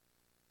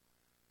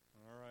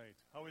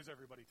is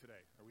everybody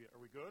today?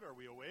 Are we good? Are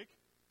we awake?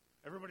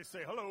 Everybody say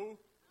hello.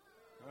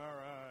 All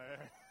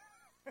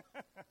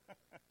right.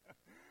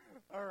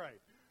 All right.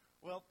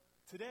 Well,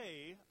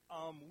 today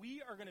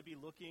we are going to be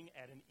looking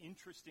at an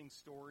interesting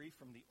story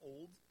from the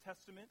Old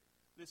Testament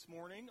this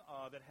morning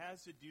that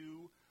has to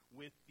do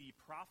with the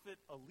prophet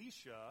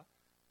Elisha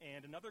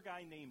and another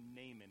guy named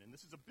Naaman. And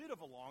this is a bit of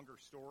a longer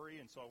story,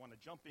 and so I want to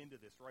jump into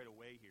this right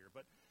away here.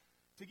 But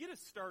to get us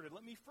started,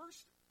 let me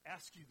first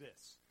ask you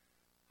this.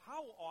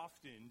 How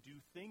often do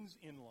things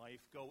in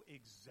life go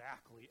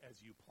exactly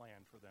as you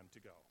plan for them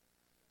to go?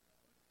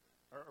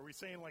 Are we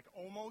saying like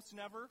almost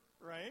never,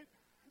 right?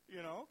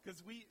 You know,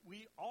 because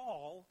we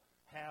all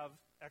have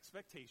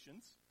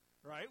expectations,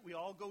 right? We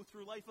all go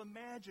through life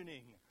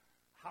imagining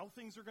how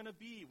things are going to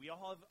be. We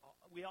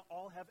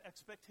all have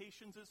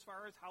expectations as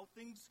far as how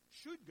things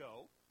should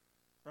go,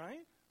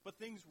 right? But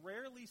things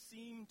rarely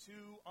seem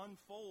to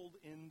unfold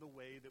in the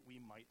way that we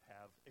might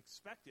have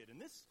expected. And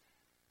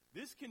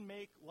this can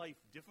make life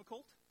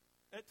difficult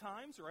at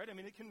times, right? I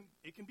mean,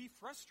 it can be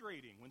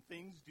frustrating when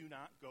things do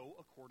not go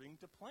according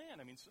to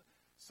plan. I mean,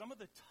 some of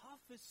the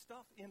toughest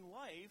stuff in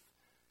life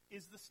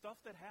is the stuff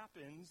that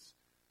happens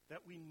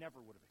that we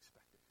never would have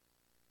expected,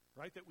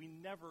 right? That we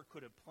never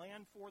could have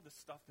planned for, the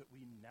stuff that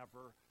we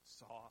never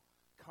saw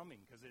coming,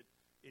 because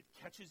it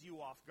catches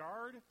you off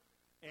guard,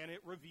 and it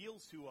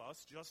reveals to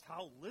us just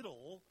how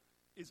little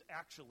is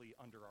actually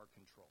under our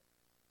control,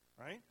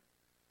 right?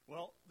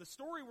 Well, the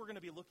story we're going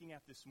to be looking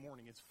at this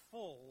morning is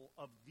full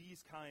of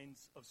these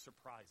kinds of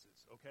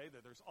surprises, okay?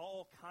 There's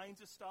all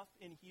kinds of stuff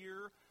in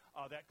here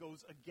that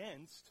goes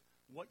against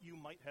what you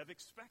might have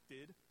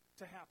expected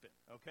to happen,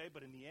 okay?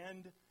 But in the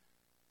end,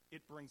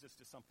 it brings us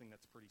to something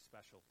that's pretty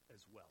special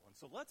as well. And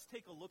so let's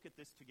take a look at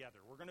this together.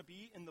 We're going to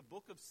be in the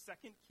book of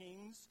 2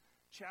 Kings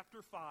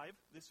chapter 5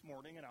 this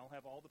morning, and I'll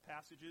have all the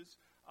passages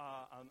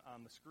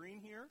on the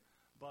screen here.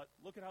 But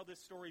look at how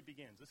this story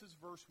begins. This is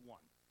verse 1.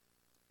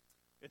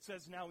 It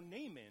says, "Now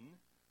Naaman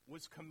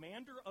was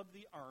commander of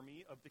the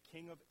army of the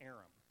king of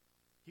Aram.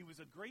 He was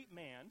a great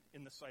man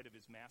in the sight of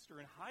his master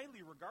and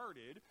highly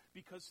regarded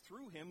because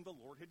through him the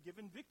Lord had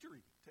given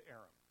victory to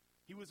Aram.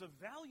 He was a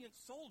valiant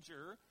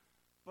soldier,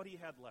 but he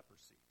had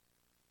leprosy."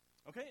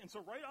 Okay, and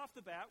so right off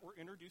the bat, we're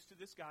introduced to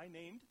this guy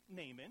named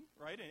Naaman,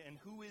 right? And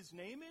who is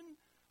Naaman?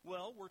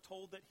 Well, we're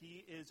told that he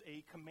is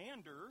a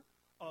commander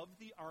of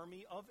the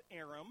army of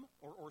Aram,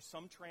 or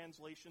some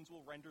translations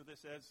will render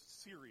this as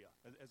Syria,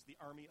 as the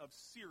army of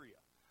Syria.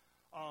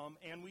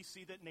 And we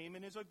see that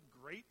Naaman is a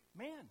great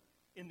man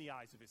in the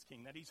eyes of his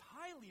king, that he's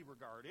highly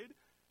regarded.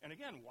 And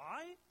again,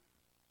 why?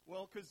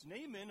 Well, because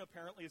Naaman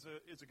apparently is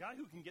a guy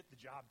who can get the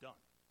job done.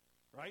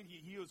 Right?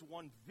 He has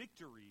won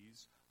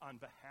victories on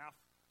behalf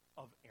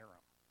of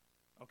Aram.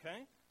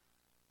 Okay?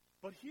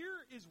 But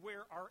here is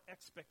where our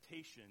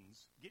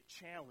expectations get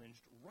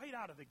challenged right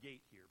out of the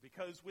gate here.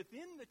 Because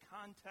within the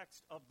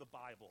context of the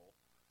Bible,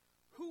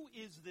 who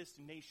is this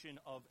nation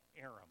of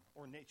Aram,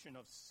 or nation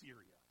of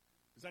Syria?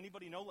 Does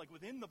anybody know? Like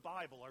within the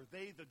Bible, are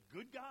they the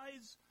good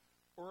guys,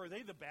 or are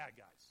they the bad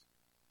guys?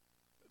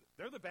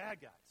 They're the bad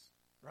guys.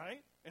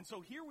 Right? And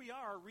so here we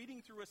are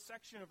reading through a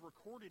section of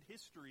recorded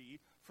history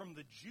from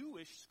the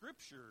Jewish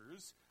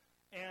scriptures.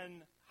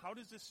 And how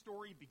does this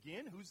story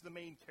begin? Who's the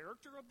main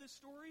character of this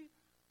story?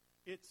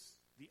 It's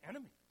the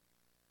enemy.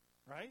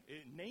 Right?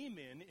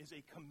 Naaman is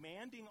a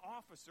commanding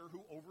officer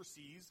who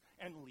oversees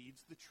and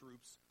leads the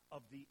troops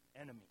of the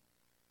enemy.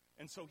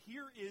 And so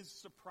here is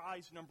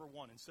surprise number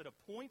one. Instead of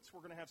points,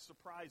 we're going to have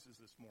surprises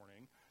this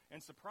morning.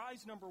 And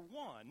surprise number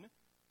one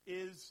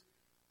is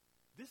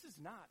this is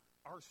not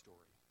our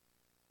story.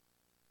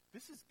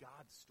 This is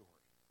God's story.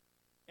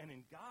 And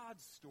in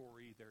God's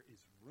story, there is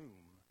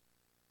room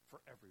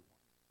for everyone.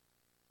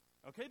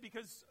 Okay?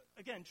 Because,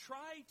 again,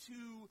 try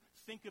to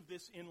think of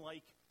this in,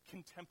 like,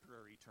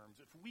 contemporary terms.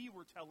 If we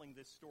were telling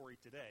this story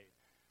today,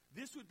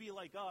 this would be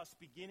like us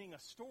beginning a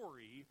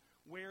story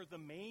where the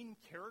main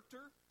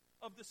character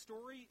of the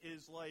story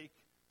is like,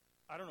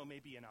 I don't know,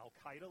 maybe an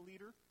Al-Qaeda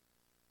leader,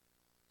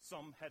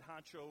 some head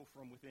honcho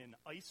from within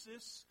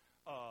ISIS,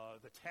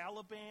 the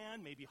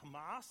Taliban, maybe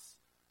Hamas,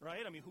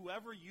 right? I mean,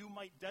 whoever you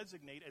might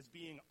designate as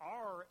being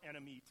our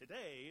enemy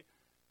today,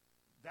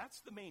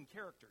 that's the main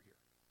character here,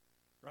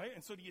 right?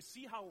 And so do you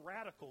see how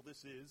radical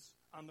this is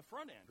on the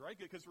front end, right?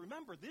 Because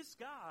remember, this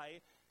guy,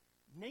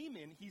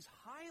 Naaman, he's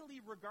highly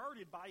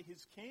regarded by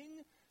his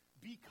king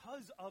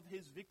because of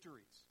his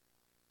victories,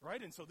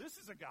 right? And so this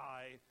is a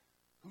guy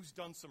who's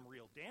done some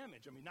real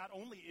damage. I mean, not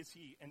only is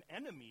he an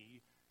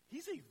enemy,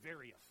 he's a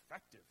very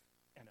effective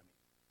enemy,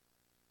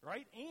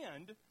 right?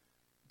 And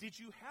did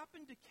you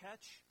happen to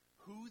catch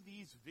who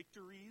these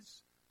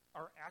victories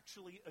are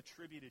actually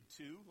attributed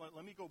to?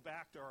 Let me go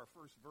back to our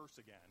first verse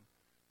again.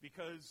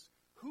 Because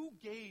who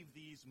gave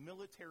these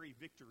military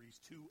victories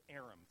to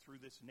Aram through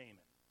this Naaman?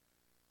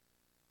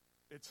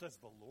 It says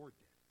the Lord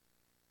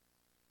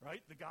did.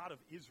 Right? The God of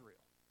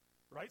Israel.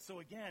 Right? So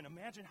again,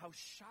 imagine how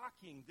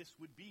shocking this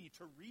would be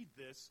to read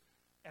this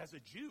as a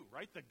Jew.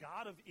 Right? The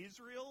God of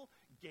Israel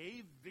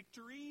gave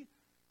victory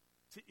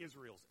to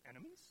Israel's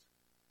enemies?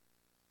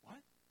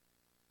 What?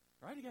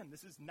 Right? Again,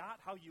 this is not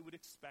how you would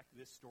expect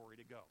this story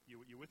to go.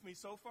 You with me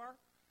so far?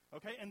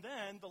 Okay, and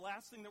then the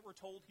last thing that we're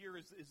told here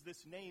is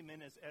this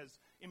Naaman, as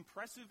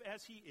impressive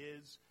as he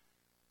is,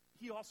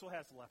 he also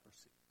has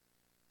leprosy.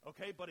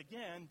 Okay, but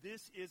again,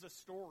 this is a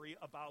story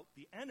about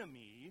the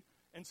enemy.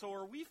 And so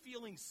are we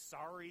feeling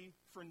sorry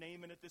for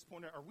Naaman at this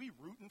point? Are we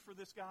rooting for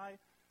this guy?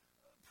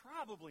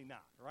 Probably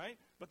not, right?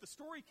 But the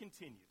story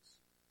continues.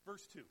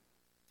 Verse 2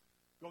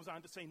 goes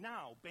on to say,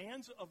 now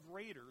bands of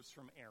raiders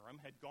from Aram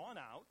had gone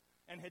out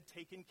and had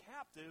taken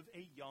captive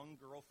a young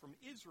girl from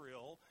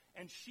Israel,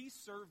 and she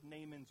served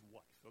Naaman's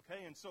wife.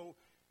 Okay, and so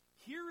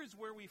here is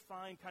where we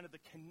find kind of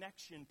the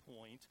connection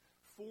point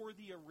for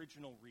the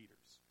original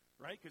readers,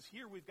 right? Because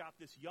here we've got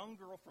this young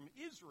girl from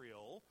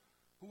Israel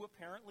who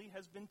apparently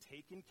has been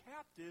taken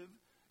captive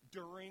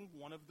during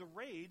one of the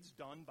raids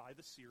done by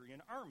the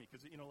Syrian army.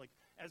 Because,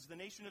 as the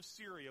nation of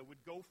Syria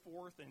would go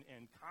forth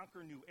and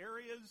conquer new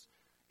areas,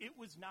 it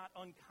was not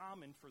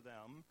uncommon for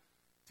them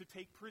to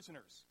take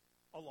prisoners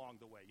along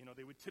the way.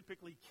 They would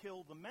typically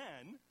kill the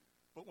men,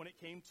 but when it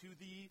came to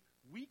the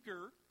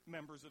weaker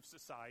members of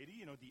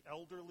society, the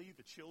elderly,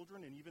 the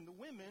children, and even the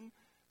women,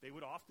 they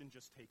would often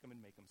just take them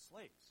and make them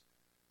slaves.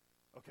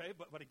 Okay,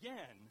 but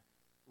again,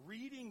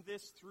 reading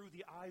this through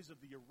the eyes of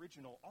the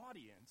original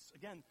audience,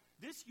 again,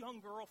 this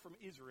young girl from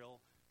Israel,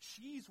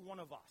 she's one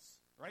of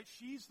us, right?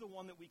 She's the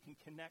one that we can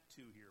connect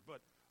to here. But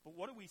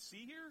what do we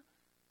see here?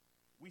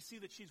 We see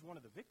that she's one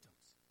of the victims,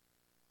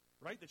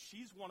 right? That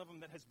she's one of them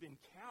that has been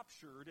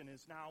captured and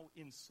is now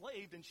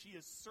enslaved, and she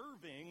is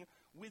serving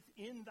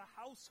within the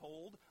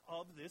household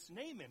of this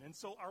Naaman. And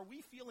so are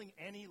we feeling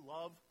any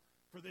love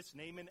for this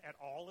Naaman at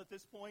all at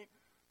this point?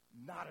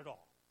 Not at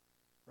all,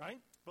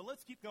 right? But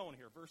let's keep going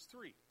here. Verse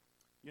 3.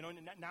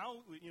 Now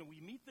we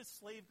meet this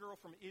slave girl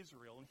from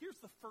Israel, and here's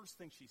the first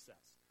thing she says.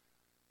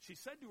 She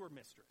said to her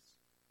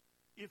mistress,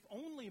 if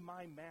only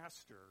my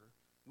master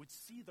would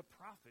see the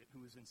prophet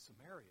who is in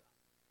Samaria,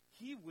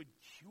 he would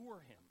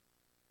cure him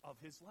of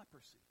his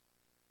leprosy.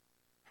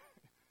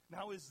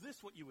 Now, is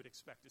this what you would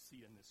expect to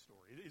see in this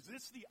story? Is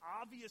this the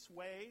obvious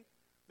way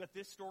that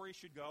this story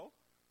should go?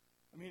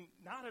 I mean,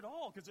 not at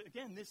all, because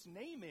again, this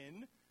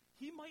Naaman,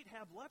 he might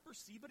have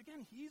leprosy, but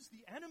again, he's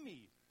the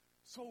enemy.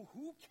 So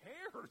who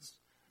cares,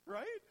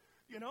 right?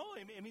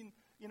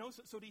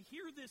 So to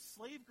hear this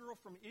slave girl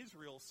from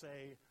Israel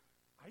say,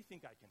 I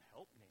think I can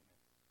help Naaman.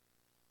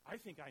 I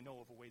think I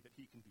know of a way that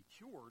he can be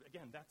cured.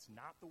 Again, that's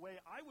not the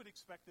way I would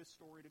expect this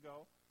story to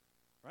go,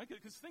 right?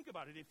 Because think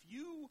about it. If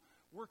you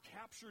were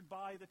captured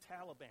by the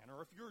Taliban,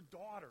 or if your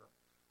daughter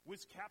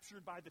was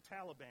captured by the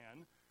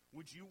Taliban,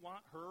 would you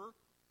want her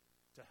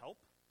to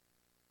help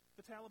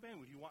the Taliban?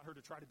 Would you want her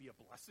to try to be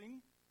a blessing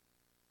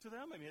to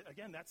them? I mean,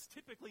 again, that's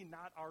typically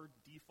not our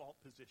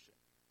default position,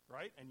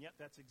 right? And yet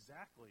that's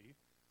exactly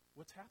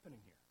what's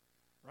happening here,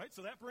 right?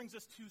 So that brings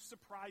us to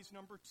surprise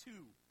number 2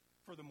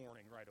 for the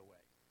morning right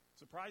away.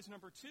 Surprise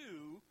number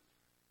 2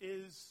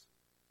 is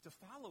to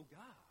follow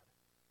God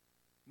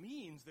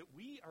means that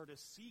we are to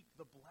seek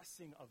the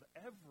blessing of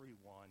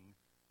everyone,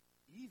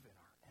 even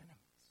our enemies.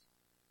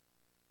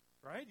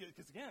 Right?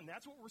 Because again,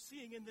 that's what we're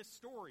seeing in this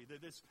story,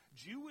 that this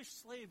Jewish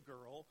slave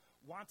girl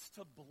wants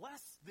to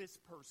bless this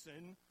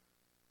person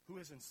who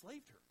has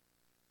enslaved her.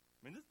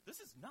 I mean,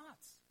 this is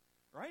nuts.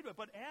 Right?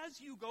 But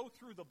as you go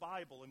through the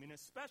Bible, I mean,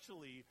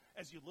 especially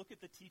as you look at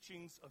the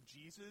teachings of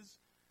Jesus,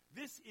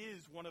 this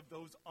is one of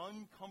those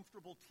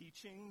uncomfortable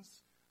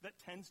teachings that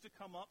tends to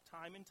come up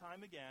time and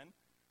time again,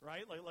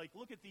 right? Like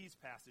look at these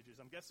passages.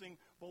 I'm guessing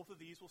both of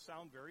these will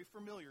sound very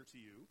familiar to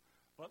you.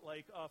 But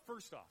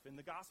first off, in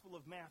the Gospel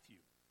of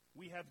Matthew,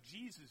 we have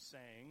Jesus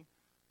saying,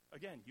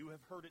 again, you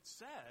have heard it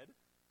said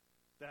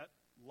that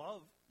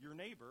love your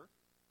neighbor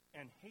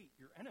and hate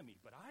your enemy.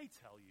 But I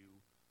tell you,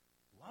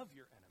 love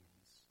your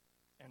enemies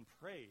and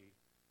pray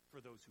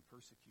for those who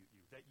persecute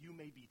you, that you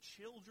may be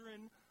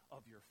children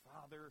of your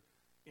Father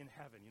in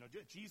heaven.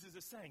 Jesus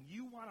is saying,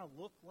 you want to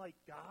look like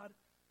God?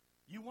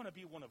 You want to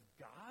be one of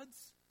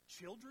God's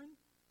children?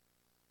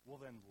 Well,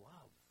 then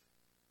love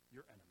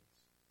your enemies.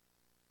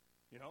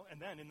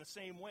 And then in the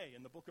same way,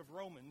 in the book of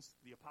Romans,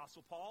 the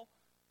Apostle Paul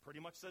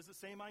pretty much says the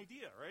same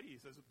idea, right? He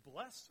says,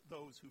 bless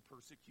those who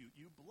persecute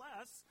you,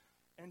 bless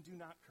and do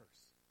not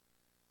curse.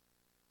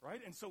 Right?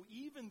 And so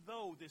even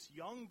though this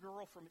young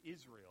girl from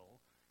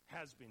Israel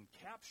has been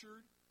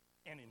captured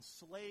and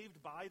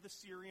enslaved by the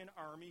Syrian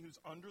army who's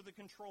under the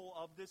control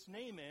of this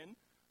Naaman,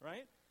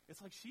 right?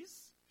 It's like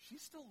she's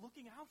still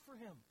looking out for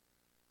him,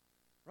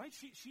 right?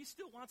 She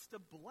still wants to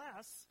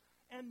bless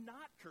and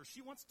not curse.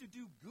 She wants to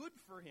do good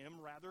for him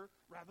rather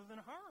than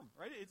harm,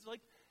 right? It's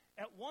like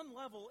at one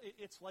level,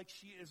 it's like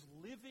she is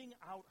living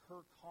out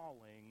her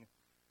calling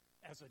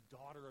as a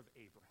daughter of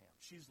Abraham.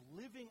 She's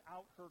living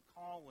out her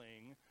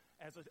calling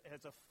as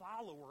a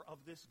follower of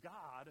this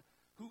God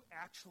who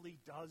actually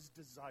does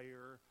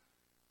desire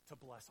to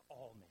bless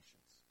all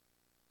nations,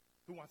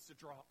 who wants to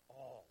draw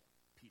all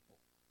people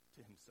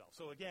to himself.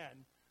 So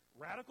again,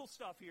 radical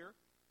stuff here,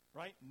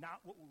 right? Not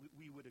what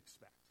we would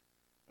expect,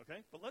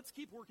 okay? But let's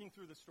keep working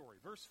through the story.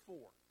 Verse 4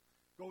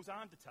 goes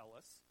on to tell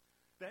us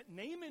that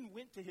Naaman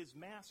went to his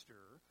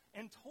master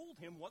and told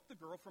him what the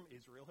girl from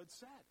Israel had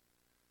said.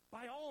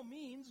 By all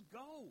means,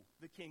 go,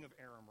 the king of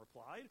Aram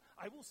replied.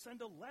 I will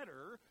send a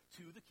letter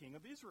to the king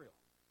of Israel.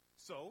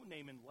 So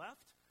Naaman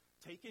left,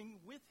 taking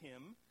with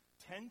him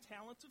 10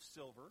 talents of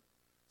silver,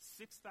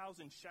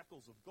 6,000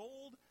 shekels of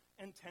gold,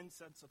 and 10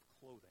 sets of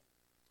clothing.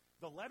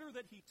 The letter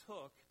that he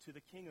took to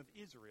the king of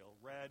Israel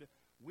read,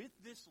 with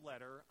this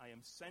letter I am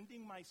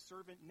sending my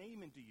servant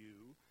Naaman to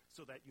you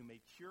so that you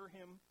may cure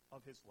him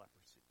of his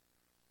leprosy.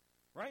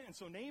 Right? And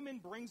so Naaman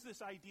brings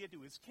this idea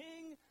to his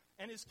king,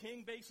 and his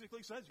king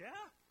basically says,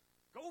 yeah,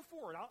 go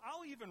for it.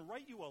 I'll even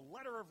write you a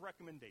letter of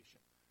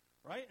recommendation.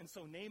 Right? And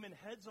so Naaman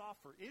heads off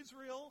for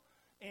Israel,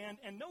 and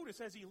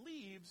notice as he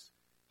leaves,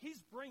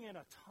 he's bringing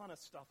a ton of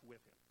stuff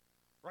with him.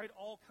 Right?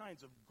 All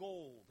kinds of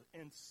gold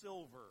and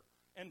silver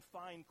and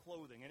fine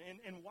clothing.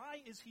 And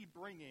why is he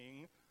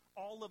bringing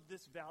all of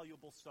this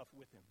valuable stuff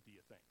with him, do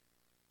you think?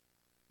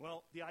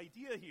 Well, the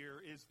idea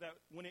here is that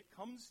when it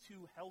comes to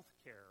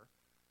healthcare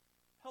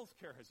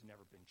has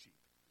never been cheap.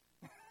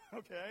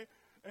 Okay?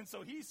 And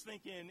so he's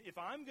thinking, if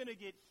I'm going to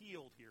get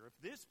healed here, if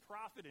this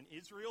prophet in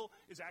Israel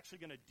is actually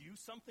going to do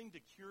something to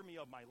cure me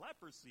of my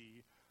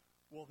leprosy,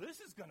 well, this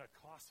is going to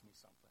cost me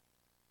something.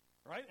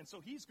 Right? And so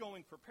he's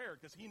going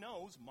prepared because he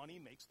knows money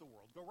makes the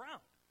world go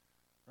round.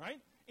 Right?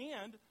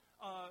 And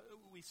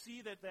we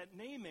see that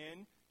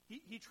Naaman,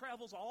 he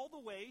travels all the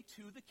way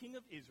to the king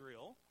of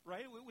Israel,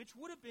 right? Which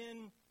would have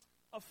been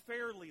a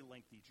fairly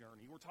lengthy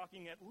journey. We're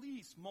talking at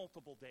least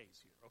multiple days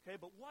here, okay?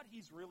 But what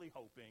he's really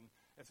hoping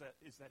is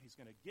that he's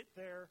going to get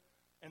there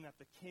and that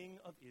the king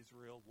of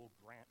Israel will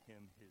grant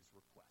him his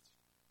request,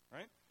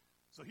 right?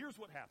 So here's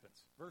what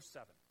happens. Verse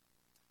 7.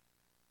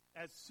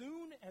 As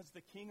soon as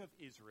the king of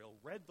Israel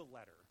read the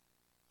letter,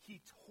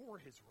 he tore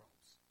his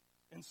robes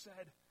and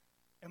said,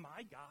 am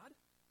I God?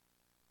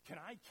 Can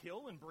I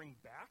kill and bring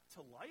back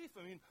to life?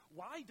 I mean,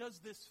 why does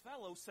this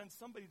fellow send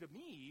somebody to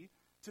me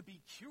to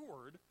be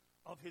cured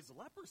of his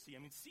leprosy? I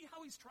mean, see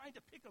how he's trying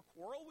to pick a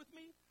quarrel with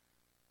me?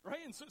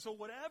 Right? And so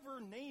whatever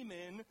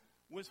Naaman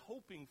was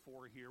hoping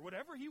for here,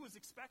 whatever he was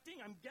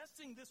expecting, I'm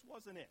guessing this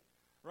wasn't it.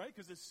 Right?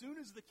 Because as soon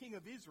as the king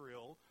of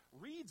Israel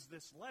reads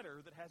this letter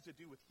that has to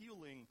do with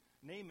healing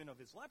Naaman of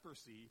his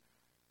leprosy,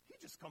 he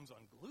just comes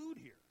unglued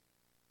here.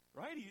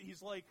 Right?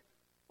 He's like,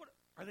 what?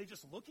 Are they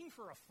just looking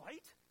for a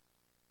fight?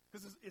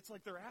 Because it's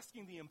like they're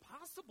asking the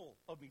impossible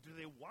of me. Do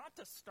they want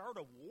to start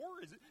a war?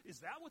 Is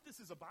that what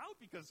this is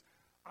about? Because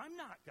I'm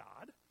not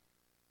God.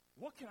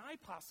 What can I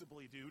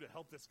possibly do to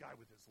help this guy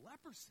with his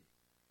leprosy?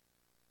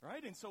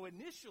 Right? And so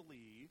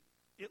initially,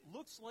 it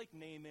looks like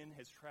Naaman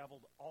has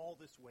traveled all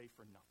this way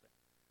for nothing.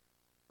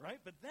 Right?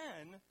 But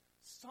then,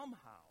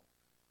 somehow,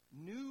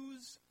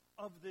 news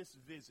of this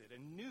visit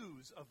and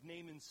news of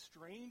Naaman's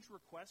strange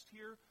request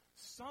here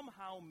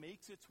somehow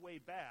makes its way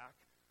back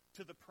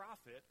to the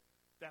prophet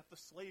that the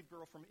slave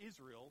girl from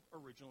Israel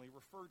originally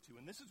referred to.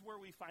 And this is where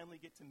we finally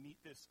get to meet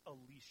this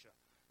Elisha.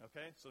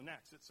 Okay, so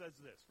next it says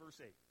this, verse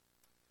 8.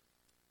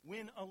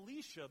 When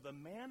Elisha, the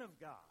man of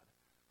God,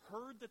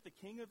 heard that the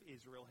king of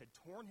Israel had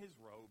torn his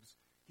robes,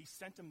 he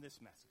sent him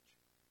this message.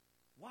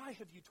 Why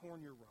have you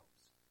torn your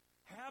robes?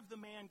 Have the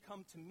man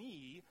come to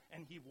me,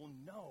 and he will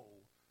know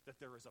that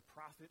there is a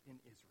prophet in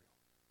Israel.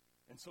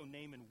 And so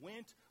Naaman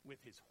went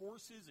with his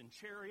horses and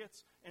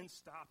chariots and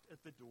stopped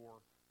at the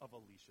door of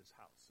Elisha's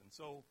house. And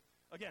so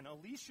again,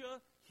 Elisha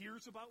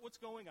hears about what's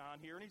going on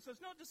here, and he says,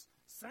 no, just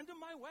send him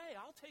my way.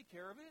 I'll take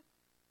care of it.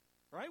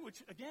 Right?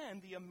 Which, again,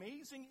 the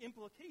amazing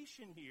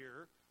implication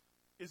here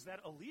is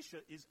that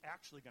Elisha is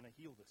actually going to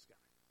heal this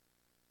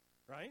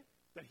guy. Right?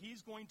 That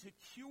he's going to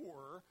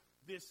cure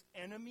this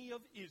enemy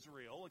of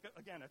Israel,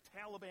 again, a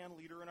Taliban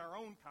leader in our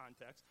own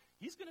context.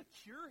 He's going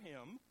to cure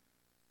him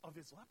of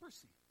his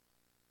leprosy.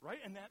 Right?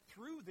 And that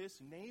through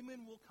this,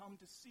 Naaman will come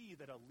to see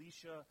that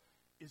Elisha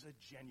is a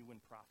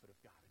genuine prophet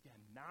of God. Again,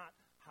 not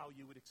how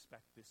you would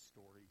expect this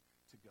story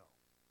to go.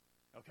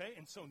 Okay?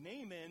 And so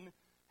Naaman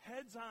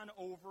heads on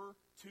over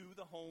to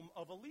the home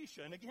of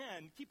Elisha. And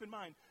again, keep in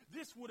mind,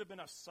 this would have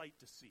been a sight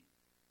to see.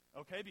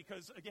 Okay?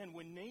 Because, again,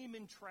 when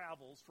Naaman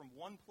travels from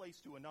one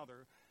place to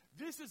another,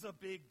 this is a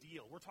big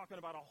deal. We're talking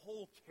about a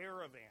whole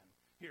caravan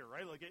here,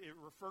 right? Like it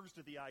refers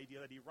to the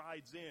idea that he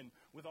rides in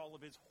with all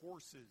of his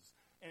horses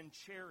and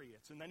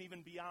chariots. And then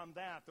even beyond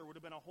that, there would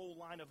have been a whole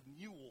line of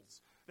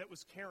mules that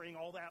was carrying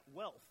all that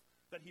wealth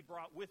that he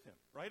brought with him,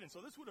 right? And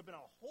so this would have been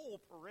a whole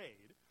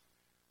parade.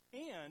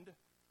 And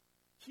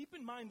keep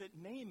in mind that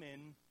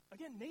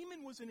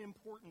Naaman was an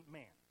important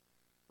man,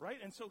 right?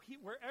 And so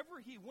wherever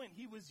he went,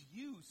 he was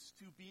used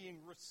to being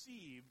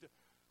received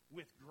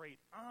with great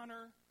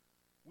honor,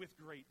 with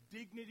great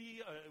dignity,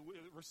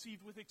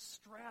 received with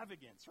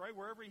extravagance, right?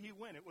 Wherever he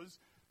went, it was,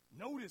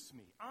 notice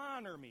me,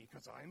 honor me,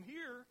 because I'm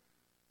here,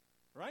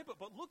 right?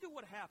 But look at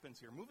what happens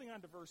here. Moving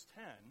on to verse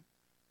 10,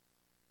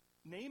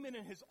 Naaman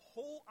and his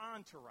whole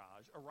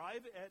entourage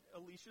arrive at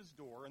Elisha's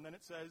door, and then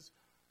it says,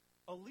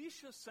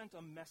 Elisha sent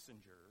a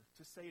messenger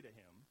to say to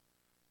him,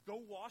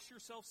 go wash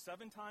yourself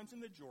 7 times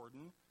in the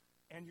Jordan,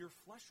 and your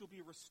flesh will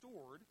be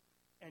restored,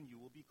 and you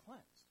will be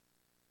cleansed.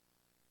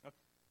 Okay.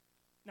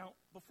 Now,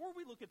 before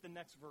we look at the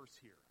next verse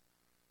here,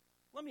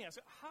 let me ask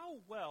you, how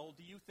well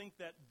do you think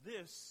that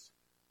this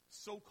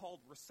so-called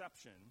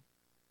reception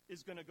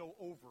is going to go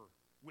over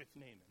with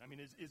Naaman? I mean,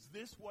 is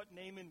this what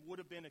Naaman would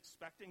have been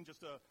expecting,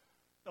 just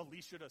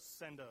Elisha to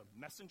send a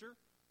messenger?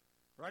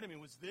 Right? I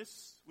mean, was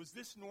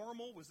this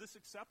normal? Was this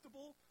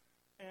acceptable?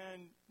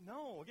 And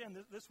no, again,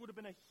 this would have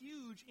been a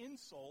huge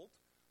insult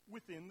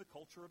within the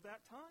culture of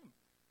that time.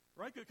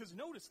 Right? Because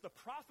notice, the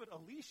prophet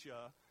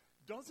Elisha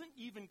doesn't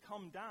even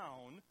come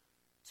down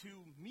to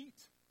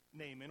meet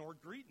Naaman or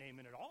greet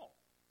Naaman at all.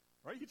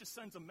 Right? He just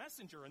sends a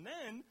messenger, and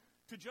then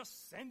to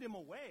just send him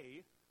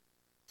away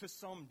to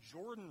some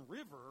Jordan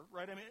River,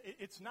 right? I mean,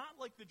 it's not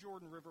like the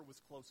Jordan River was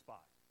close by.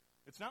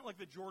 It's not like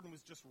the Jordan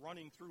was just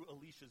running through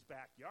Elisha's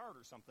backyard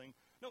or something.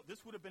 No,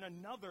 this would have been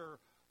another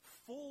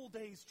full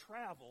day's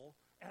travel,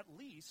 at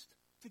least,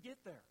 to get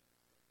there.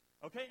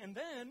 Okay, and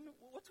then,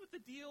 what's with the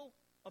deal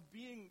of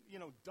being,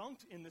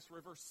 dunked in this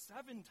river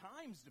 7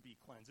 times to be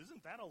cleansed?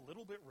 Isn't that a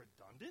little bit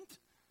redundant?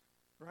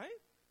 Right?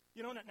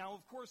 Now,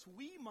 of course,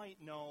 we might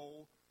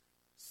know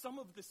some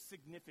of the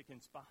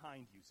significance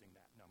behind using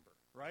that number,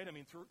 right? I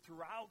mean,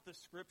 throughout the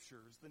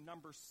scriptures, the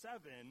number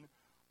 7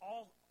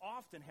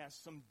 often has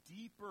some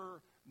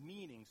deeper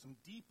meaning, some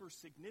deeper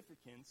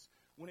significance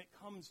when it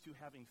comes to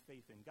having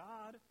faith in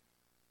God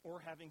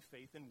or having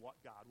faith in what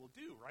God will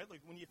do, right?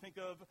 Like when you think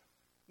of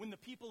when the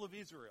people of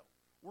Israel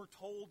were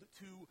told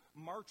to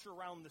march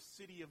around the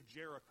city of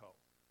Jericho.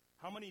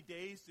 How many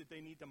days did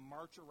they need to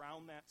march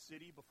around that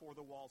city before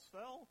the walls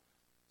fell?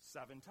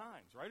 7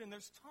 times, right? And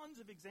there's tons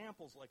of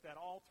examples like that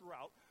all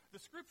throughout the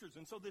scriptures.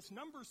 And so this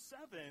number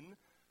 7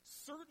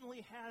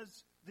 certainly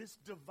has this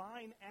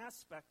divine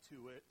aspect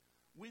to it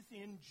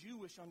within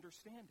Jewish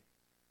understanding.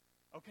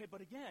 Okay,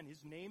 but again,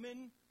 is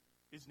Naaman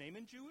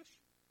Jewish?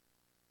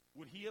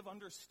 Would he have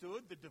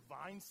understood the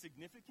divine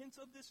significance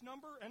of this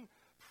number? And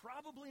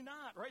probably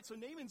not, right? So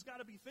Naaman's got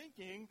to be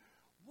thinking,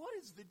 what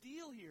is the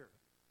deal here?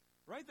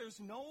 Right? There's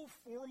no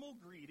formal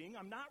greeting.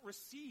 I'm not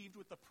received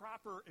with the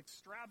proper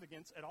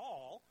extravagance at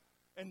all.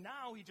 And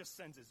now he just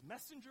sends his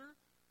messenger.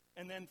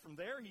 And then from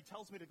there, he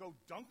tells me to go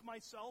dunk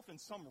myself in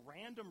some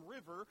random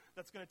river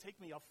that's going to take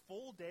me a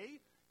full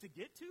day to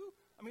get to.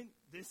 I mean,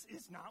 this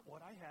is not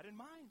what I had in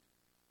mind.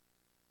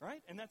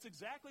 Right? And that's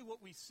exactly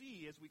what we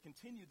see as we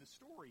continue the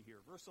story here.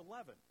 Verse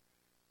 11.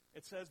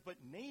 It says, "But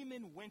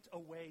Naaman went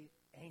away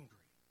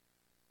angry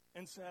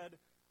and said,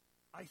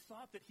 I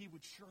thought that he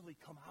would surely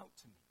come out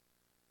to me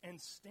and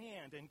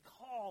stand and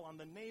call on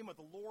the name of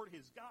the Lord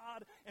his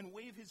God and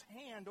wave his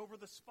hand over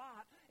the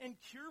spot and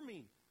cure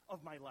me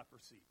of my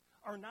leprosy.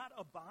 Are not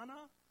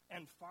Abana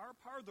and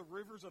Pharpar, the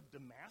rivers of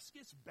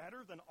Damascus,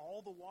 better than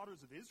all the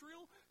waters of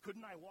Israel?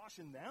 Couldn't I wash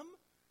in them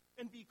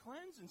and be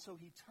cleansed?" And so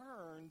he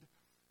turned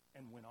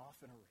and went off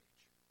in a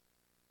rage.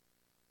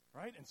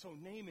 Right? And so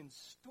Naaman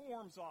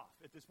storms off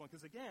at this point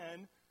because,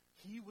 again,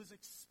 he was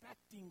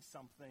expecting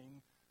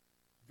something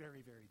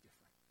very, very different.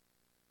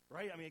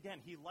 Right? I mean,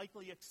 again, he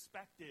likely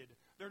expected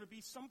there to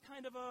be some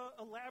kind of a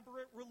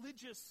elaborate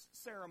religious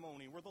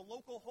ceremony where the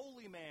local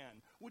holy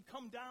man would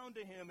come down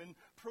to him and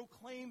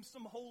proclaim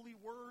some holy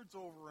words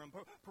over him,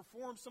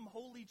 perform some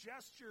holy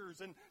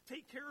gestures, and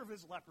take care of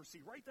his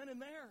leprosy right then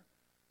and there.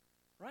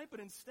 Right?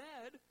 But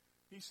instead,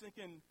 he's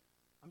thinking,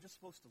 I'm just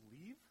supposed to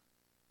leave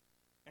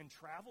and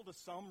travel to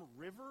some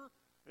river,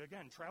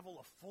 again, travel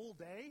a full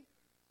day,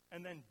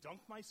 and then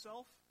dunk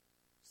myself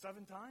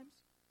 7 times?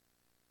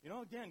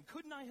 Again,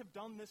 couldn't I have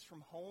done this from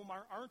home?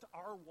 Aren't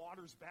our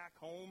waters back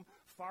home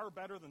far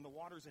better than the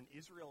waters in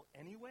Israel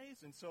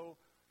anyways? And so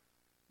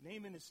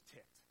Naaman is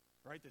ticked,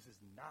 right? This is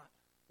not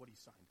what he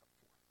signed up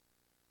for.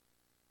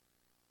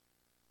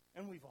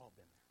 And we've all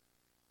been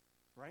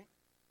there, right?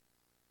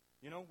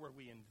 Where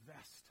we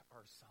invest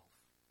ourselves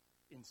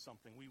in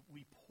something.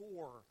 We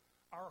pour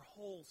our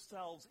whole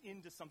selves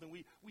into something.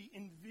 We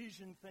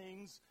envision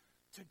things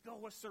to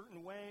go a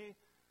certain way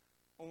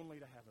only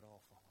to have it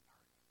all fall apart.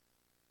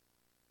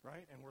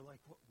 Right? And we're like,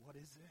 what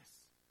is this?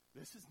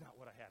 This is not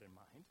what I had in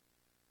mind.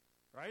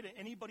 Right?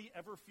 Anybody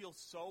ever feel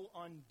so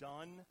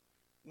undone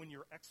when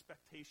your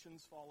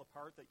expectations fall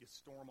apart that you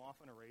storm off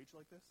in a rage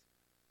like this?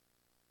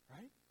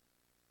 Right?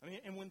 I mean,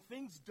 and when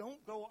things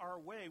don't go our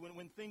way,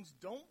 when things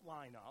don't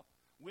line up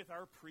with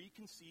our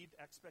preconceived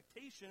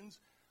expectations,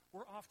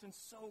 we're often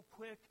so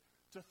quick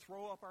to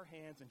throw up our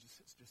hands and just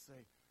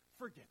say,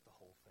 forget the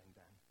whole thing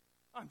then.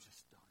 I'm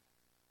just done.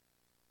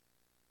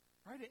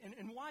 Right?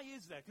 And why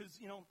is that? Because,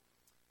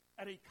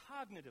 at a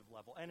cognitive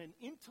level and an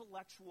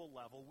intellectual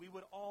level, we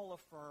would all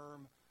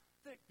affirm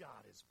that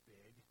God is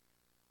big,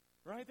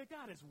 right? That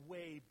God is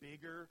way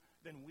bigger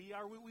than we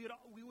are. We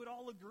would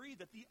all agree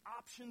that the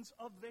options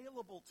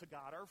available to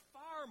God are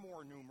far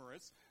more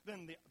numerous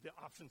than the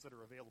options that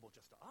are available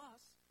just to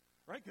us,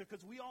 right?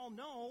 Because we all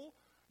know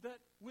that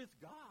with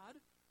God,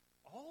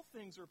 all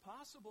things are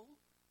possible,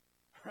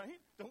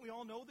 right? Don't we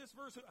all know this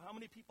verse? How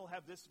many people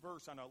have this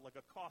verse on a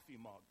coffee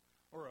mug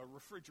or a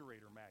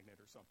refrigerator magnet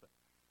or something,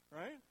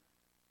 right?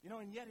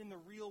 And yet in the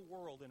real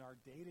world, in our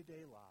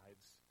day-to-day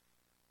lives,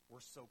 we're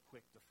so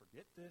quick to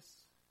forget this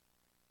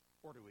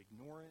or to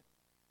ignore it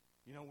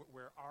You know,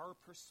 where our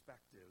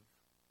perspective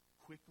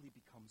quickly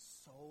becomes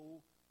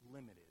so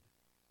limited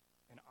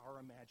and our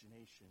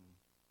imagination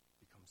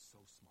becomes so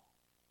small,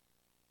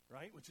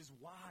 right? Which is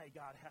why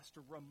God has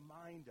to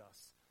remind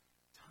us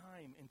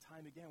time and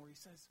time again where he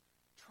says,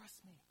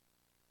 trust me,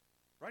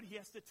 right? He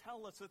has to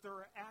tell us that there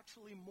are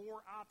actually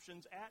more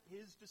options at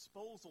his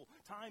disposal.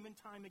 Time and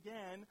time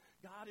again,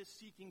 God is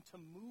seeking to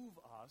move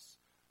us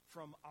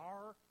from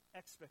our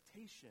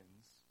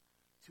expectations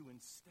to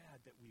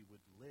instead that we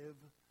would live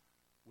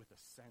with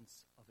a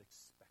sense of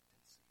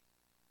expectancy.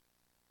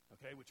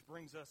 Okay, which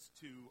brings us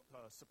to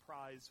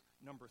surprise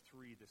number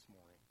 3 this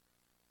morning,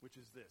 which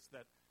is this,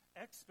 that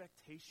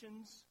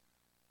expectations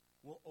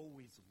will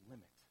always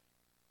limit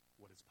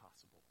what is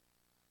possible.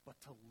 But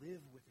to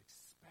live with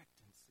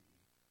expectancy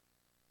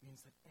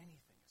means that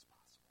anything is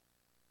possible.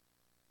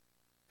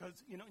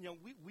 Because,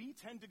 we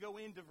tend to go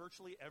into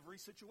virtually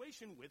every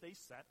situation with a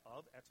set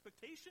of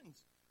expectations,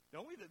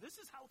 don't we? That this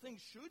is how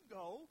things should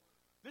go.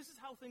 This is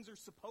how things are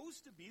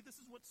supposed to be. This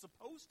is what's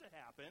supposed to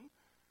happen.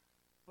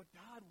 But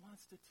God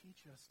wants to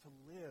teach us to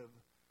live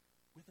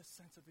with a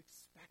sense of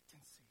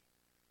expectancy.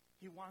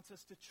 He wants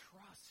us to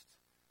trust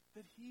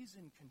that he's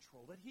in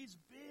control, that he's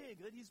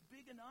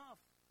big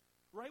enough,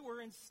 right? Where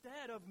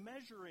instead of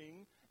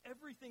measuring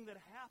everything that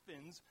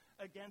happens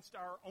against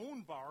our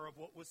own bar of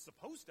what was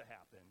supposed to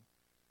happen,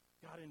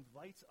 God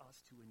invites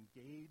us to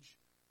engage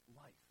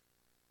life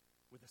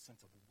with a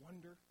sense of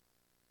wonder,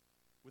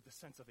 with a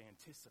sense of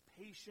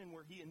anticipation,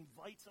 where he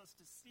invites us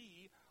to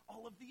see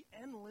all of the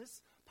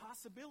endless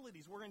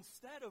possibilities, where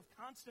instead of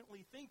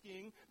constantly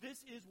thinking,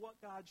 this is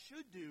what God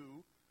should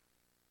do,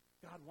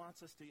 God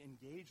wants us to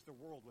engage the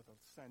world with a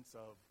sense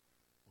of,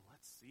 well,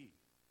 let's see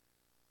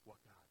what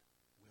God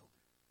will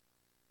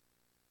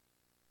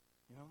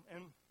do.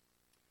 And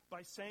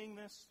by saying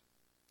this,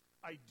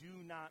 I do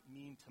not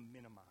mean to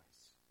minimize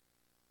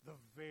the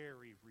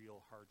very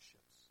real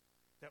hardships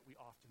that we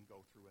often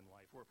go through in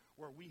life,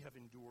 where we have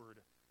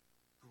endured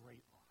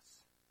great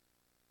loss,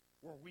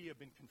 where we have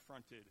been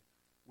confronted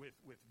with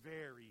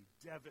very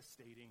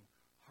devastating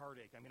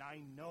heartache. I mean,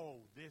 I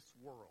know this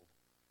world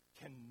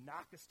can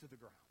knock us to the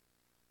ground,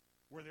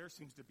 where there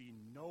seems to be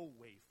no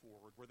way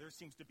forward, where there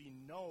seems to be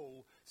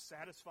no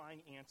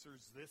satisfying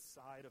answers this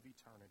side of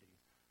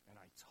eternity, and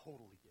I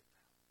totally get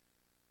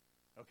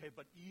that. Okay,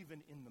 but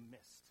even in the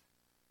midst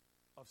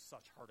of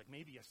such heartache,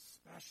 maybe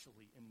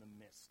especially in the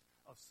midst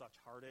of such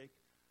heartache,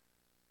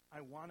 I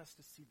want us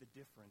to see the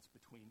difference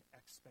between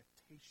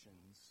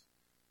expectations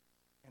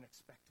and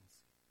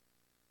expectancy.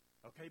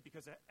 Okay?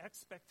 Because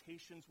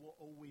expectations will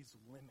always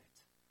limit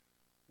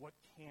what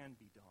can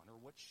be done or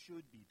what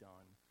should be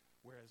done,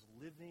 whereas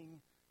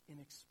living in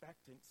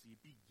expectancy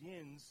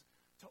begins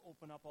to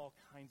open up all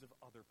kinds of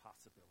other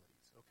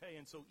possibilities. Okay?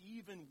 And so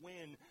even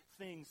when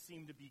things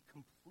seem to be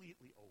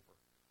completely over,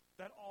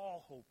 that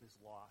all hope is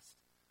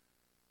lost,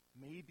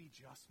 maybe,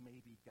 just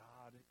maybe,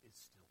 God is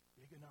still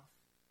big enough.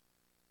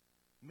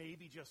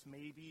 Maybe, just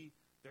maybe,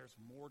 there's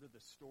more to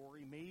the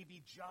story.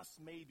 Maybe, just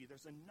maybe,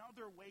 there's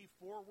another way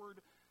forward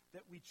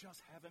that we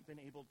just haven't been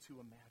able to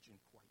imagine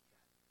quite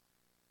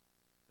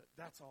yet.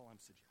 That's all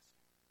I'm suggesting.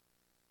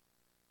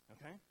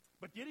 Okay?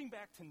 But getting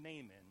back to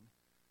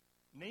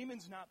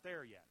Naaman's not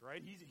there yet,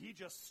 right? He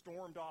just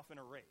stormed off in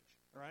a rage,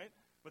 right?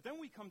 But then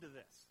we come to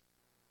this.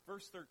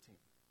 Verse 13. It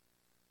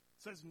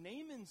says,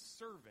 Naaman's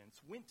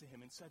servants went to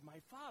him and said, my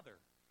father,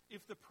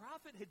 if the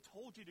prophet had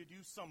told you to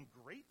do some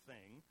great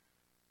thing,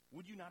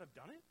 would you not have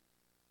done it?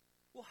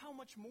 Well, how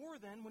much more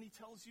then when he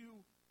tells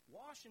you,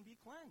 wash and be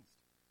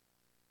cleansed?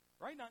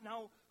 Right?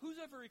 Now, who's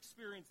ever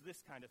experienced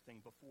this kind of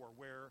thing before,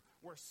 where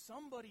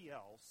somebody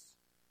else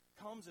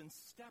comes and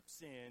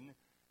steps in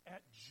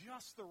at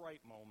just the right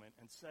moment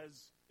and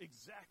says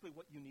exactly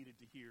what you needed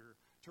to hear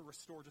to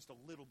restore just a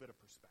little bit of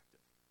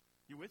perspective?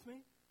 You with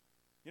me?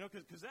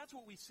 Because that's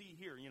what we see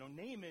here.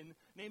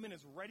 Naaman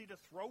is ready to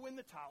throw in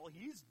the towel.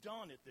 He's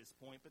done at this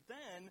point. But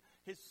then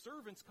his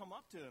servants come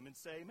up to him and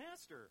say,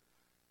 Master,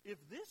 if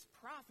this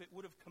prophet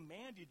would have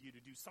commanded you to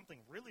do something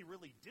really,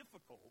 really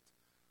difficult,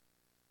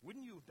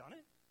 wouldn't you have done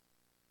it?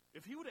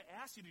 If he would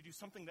have asked you to do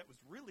something that was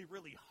really,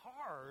 really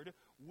hard,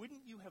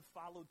 wouldn't you have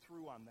followed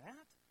through on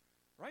that?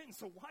 Right? And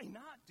so why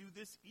not do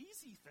this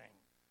easy thing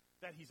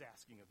that he's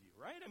asking of you,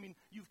 right? I mean,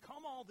 you've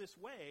come all this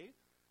way,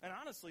 and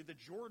honestly, the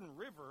Jordan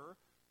River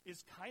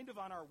is kind of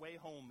on our way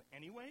home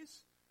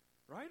anyways,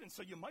 right? And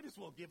so you might as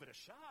well give it a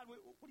shot.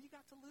 What do you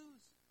got to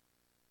lose?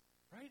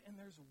 Right? And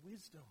there's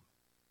wisdom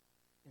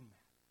in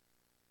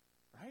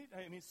that, right?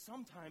 I mean,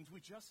 sometimes we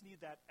just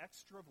need that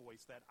extra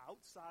voice, that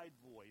outside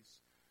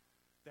voice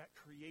that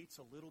creates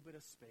a little bit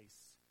of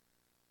space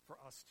for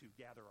us to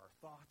gather our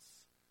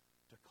thoughts,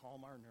 to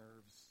calm our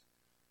nerves,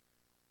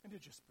 and to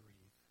just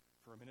breathe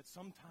for a minute.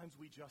 Sometimes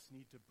we just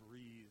need to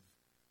breathe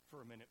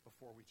for a minute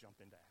before we jump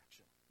into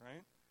action,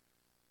 right?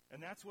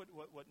 And that's what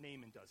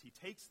Naaman does. He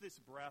takes this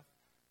breath,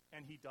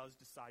 and he does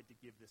decide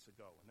to give this a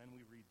go. And then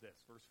we read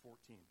this, verse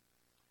 14.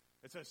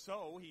 It says,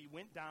 So he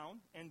went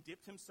down and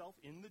dipped himself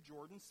in the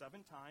Jordan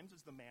 7 times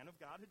as the man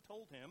of God had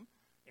told him,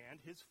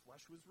 and his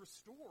flesh was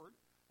restored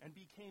and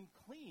became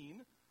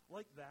clean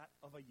like that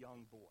of a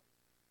young boy.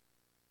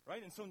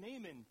 Right? And so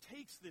Naaman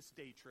takes this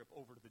day trip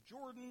over to the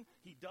Jordan.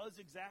 He does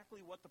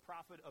exactly what the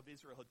prophet of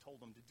Israel had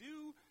told him to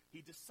do.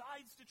 He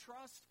decides to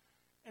trust.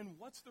 And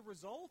what's the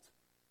result?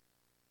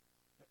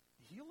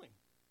 Healing.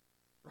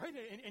 Right?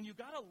 And you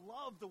got to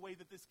love the way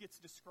that this gets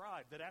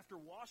described, that after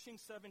washing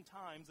 7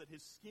 times, that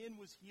his skin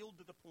was healed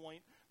to the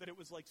point that it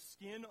was like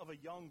skin of a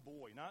young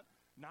boy,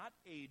 not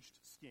aged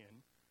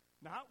skin,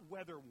 not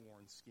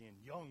weather-worn skin,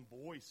 young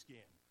boy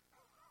skin.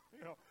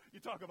 You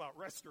talk about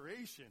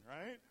restoration,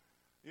 right?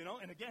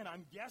 And again,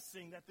 I'm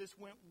guessing that this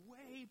went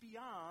way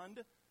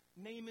beyond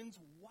Naaman's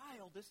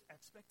wildest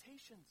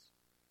expectations,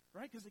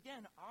 right? Because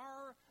again,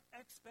 our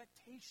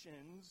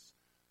expectations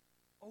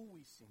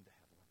always seem to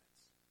have limits.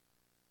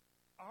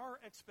 Our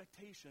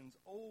expectations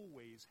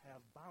always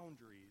have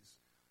boundaries,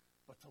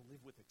 but to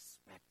live with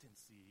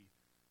expectancy,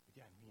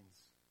 again,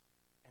 means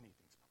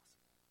anything's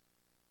possible.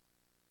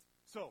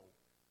 So,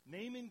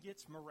 Naaman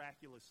gets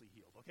miraculously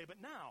healed. Okay,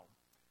 but now,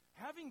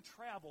 having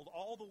traveled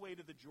all the way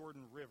to the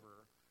Jordan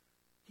River,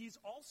 he's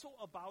also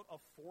about a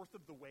fourth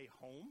of the way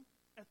home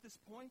at this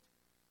point.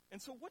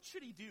 And so what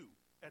should he do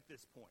at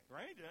this point,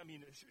 right? I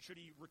mean, should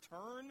he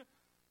return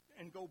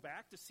and go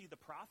back to see the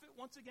prophet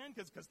once again?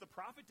 Because the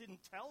prophet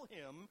didn't tell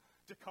him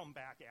to come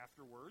back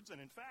afterwards.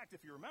 And in fact,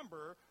 if you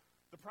remember,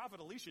 the prophet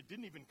Elisha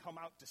didn't even come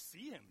out to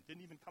see him,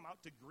 didn't even come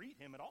out to greet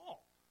him at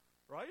all,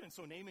 right? And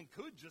so Naaman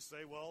could just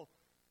say, well,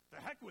 the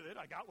heck with it,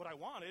 I got what I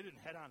wanted, and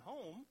head on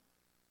home,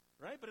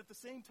 right? But at the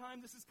same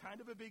time, this is kind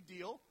of a big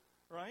deal,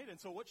 right? And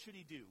so what should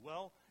he do?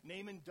 Well,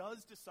 Naaman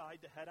does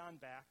decide to head on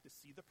back to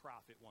see the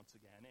prophet once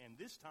again, and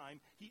this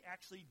time he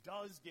actually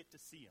does get to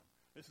see him.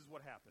 This is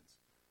what happens.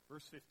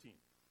 Verse 15.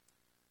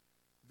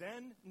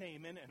 Then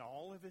Naaman and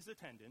all of his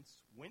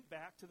attendants went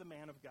back to the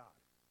man of God.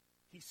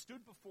 He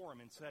stood before him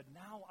and said,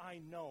 "Now I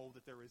know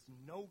that there is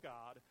no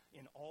God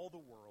in all the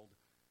world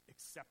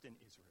except in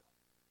Israel.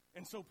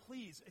 And so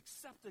please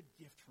accept a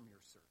gift from your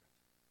servant."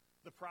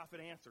 The prophet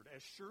answered,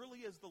 "As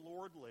surely as the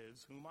Lord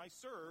lives, whom I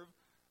serve,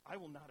 I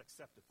will not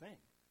accept a thing."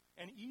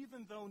 And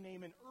even though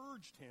Naaman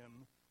urged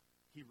him,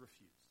 he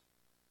refused.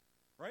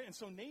 Right? And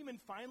so Naaman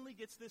finally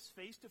gets this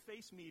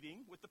face-to-face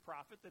meeting with the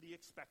prophet that he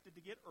expected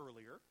to get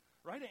earlier.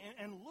 Right?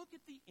 And look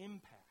at the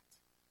impact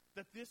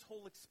that this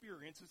whole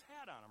experience has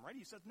had on him. Right?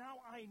 He says,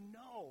 "Now I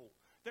know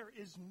there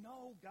is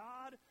no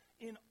God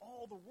in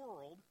all the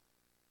world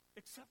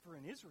except for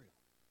in Israel."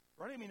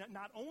 Right? I mean,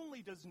 not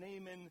only does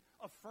Naaman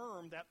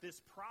affirm that this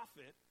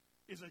prophet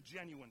is a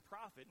genuine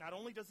prophet, not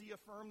only does he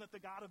affirm that the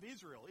God of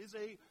Israel is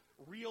a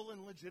real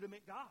and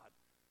legitimate God,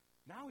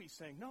 now he's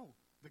saying, no,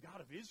 the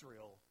God of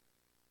Israel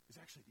is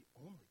actually the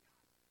only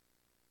God.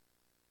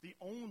 The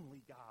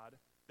only God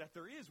that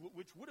there is,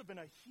 which would have been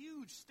a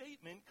huge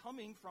statement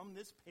coming from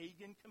this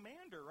pagan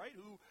commander, right,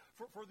 who,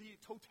 for the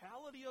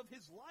totality of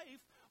his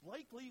life,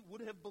 likely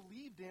would have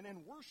believed in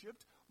and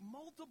worshipped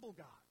multiple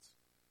gods.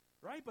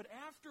 Right? But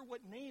after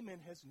what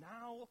Naaman has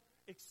now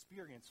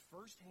experienced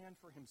firsthand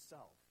for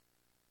himself,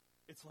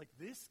 it's like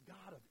this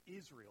God of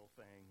Israel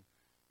thing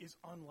is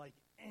unlike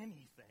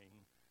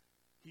anything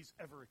he's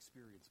ever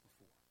experienced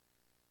before.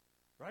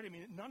 Right? I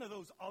mean, none of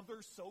those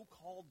other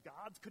so-called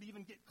gods could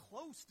even get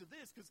close to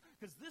this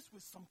because this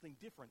was something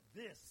different.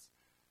 This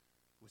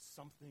was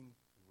something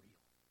real.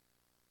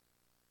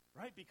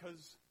 Right?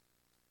 Because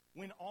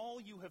when all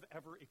you have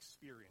ever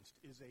experienced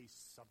is a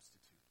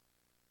substitute,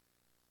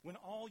 when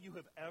all you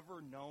have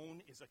ever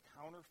known is a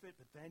counterfeit,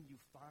 but then you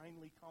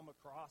finally come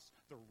across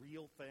the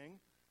real thing,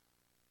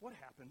 what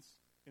happens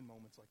in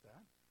moments like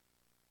that?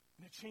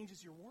 And it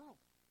changes your world.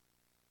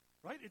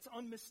 Right? It's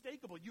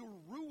unmistakable. You're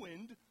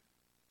ruined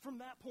from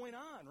that point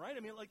on, right? I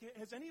mean, like,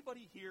 has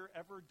anybody here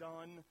ever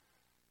done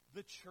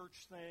the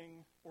church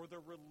thing or the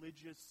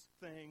religious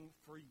thing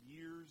for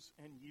years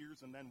and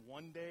years, and then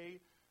one day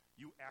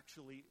you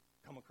actually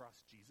come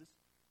across Jesus?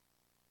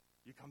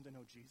 You come to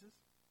know Jesus,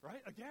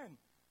 right? Again,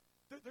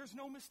 there's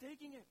no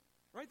mistaking it,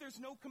 right? There's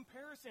no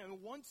comparison.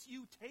 And once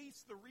you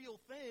taste the real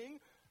thing,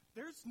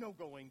 there's no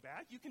going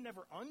back. You can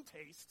never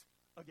untaste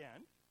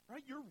again,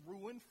 right? You're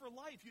ruined for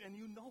life, and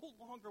you no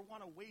longer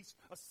want to waste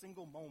a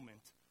single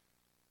moment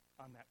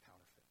on that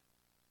counterfeit.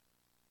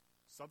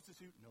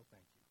 Substitute, no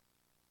thank you.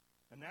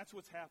 And that's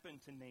what's happened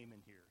to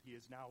Naaman here. He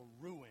is now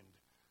ruined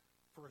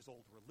for his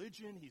old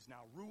religion. He's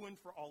now ruined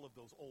for all of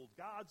those old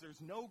gods. There's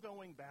no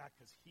going back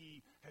because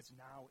he has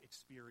now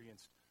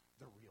experienced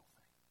the real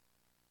thing.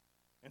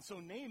 And so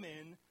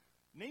Naaman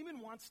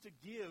wants to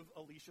give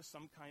Elisha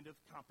some kind of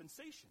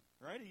compensation,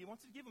 right? He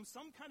wants to give him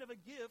some kind of a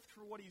gift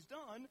for what he's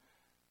done.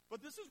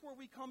 But this is where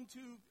we come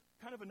to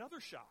kind of another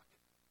shock,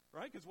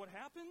 right? Because what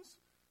happens?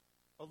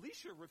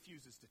 Elisha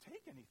refuses to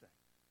take anything,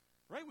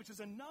 right? Which is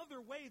another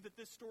way that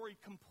this story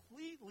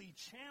completely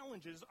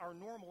challenges our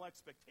normal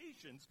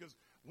expectations, because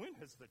when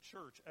has the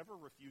church ever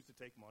refused to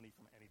take money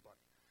from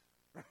anybody,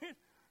 right?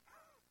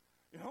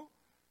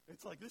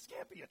 It's like, this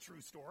can't be a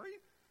true story.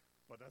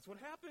 But that's what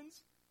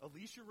happens.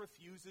 Elisha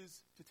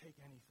refuses to take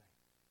anything.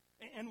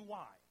 And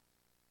why?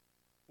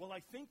 Well,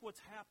 I think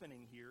what's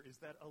happening here is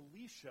that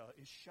Elisha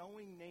is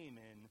showing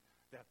Naaman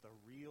that the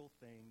real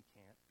thing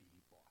can't be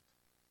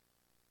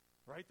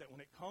right? That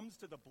when it comes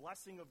to the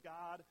blessing of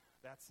God,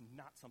 that's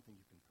not something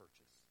you can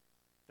purchase.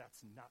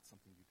 That's not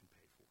something you can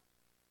pay for.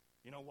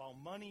 You know, while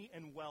money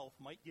and wealth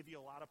might give you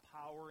a lot of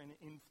power and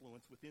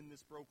influence within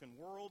this broken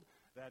world,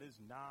 that is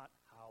not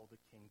how the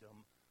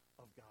kingdom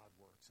of God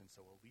works. And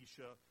so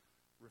Elisha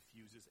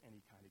refuses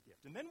any kind of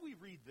gift. And then we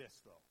read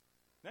this, though.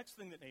 Next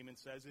thing that Naaman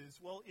says is,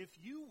 well, if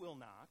you will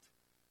not,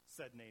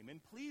 said Naaman,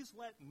 please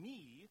let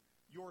me,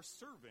 your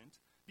servant,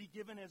 be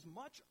given as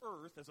much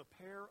earth as a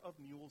pair of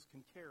mules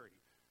can carry.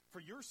 For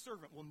your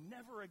servant will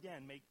never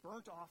again make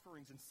burnt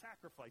offerings and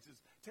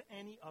sacrifices to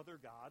any other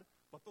god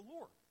but the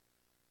Lord.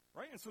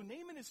 Right? And so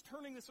Naaman is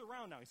turning this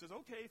around now. He says,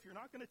 okay, if you're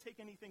not going to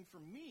take anything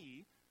from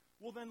me,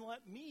 well, then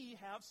let me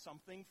have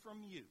something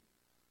from you.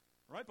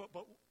 Right? But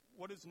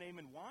what does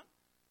Naaman want?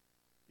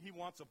 He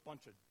wants a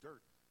bunch of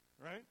dirt.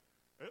 Right?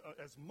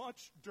 As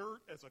much dirt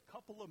as a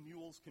couple of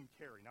mules can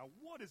carry. Now,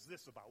 what is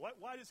this about?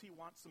 Why does he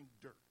want some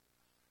dirt?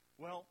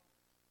 Well,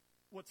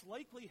 what's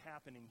likely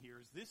happening here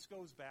is this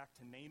goes back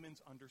to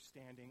Naaman's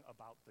understanding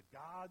about the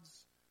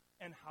gods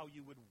and how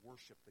you would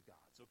worship the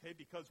gods, okay?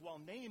 Because while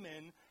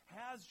Naaman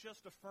has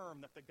just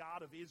affirmed that the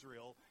God of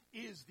Israel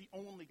is the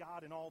only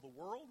God in all the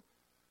world,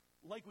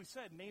 like we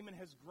said, Naaman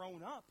has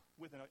grown up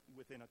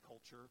within a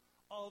culture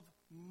of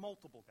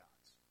multiple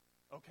gods,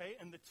 okay?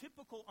 And the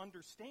typical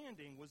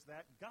understanding was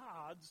that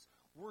gods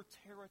were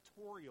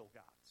territorial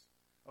gods,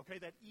 okay?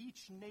 That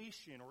each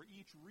nation or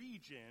each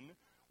region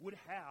would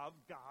have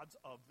gods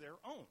of their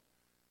own,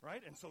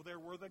 right? And so there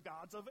were the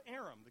gods of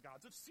Aram, the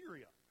gods of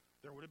Syria.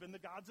 There would have been the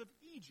gods of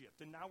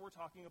Egypt, and now we're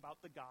talking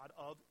about the God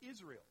of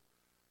Israel,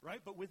 right?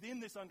 But within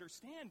this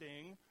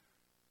understanding,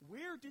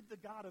 where did the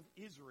God of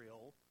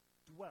Israel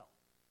dwell?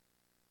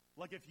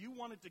 Like if you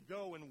wanted to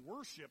go and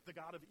worship the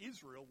God of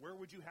Israel, where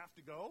would you have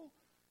to go?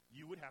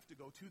 You would have to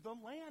go to the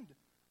land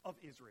of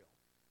Israel,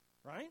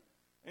 right?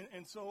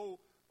 And so,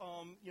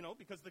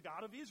 because the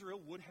God of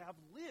Israel would have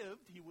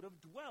lived, he would have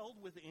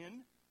dwelled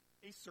within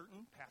a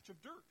certain patch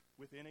of dirt,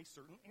 within a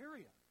certain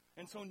area.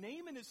 And so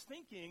Naaman is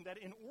thinking that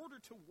in order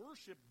to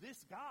worship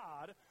this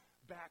God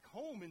back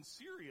home in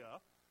Syria,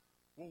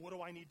 well, what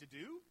do I need to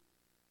do?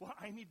 Well,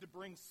 I need to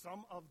bring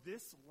some of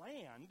this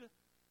land,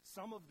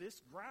 some of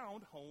this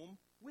ground home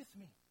with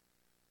me.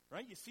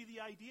 Right? You see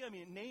the idea? I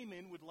mean,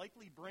 Naaman would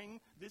likely bring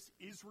this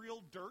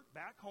Israel dirt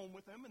back home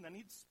with him, and then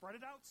he'd spread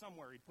it out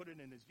somewhere. He'd put it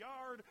in his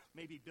yard,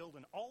 maybe build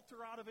an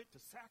altar out of it to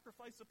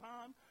sacrifice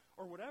upon,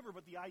 or whatever.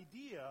 But the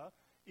idea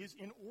is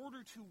in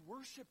order to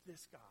worship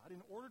this God,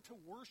 in order to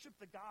worship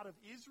the God of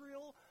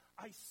Israel,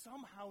 I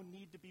somehow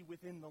need to be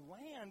within the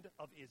land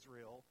of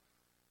Israel,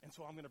 and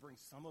so I'm going to bring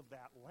some of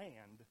that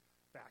land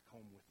back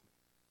home with me.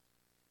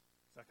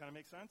 Does that kind of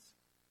make sense?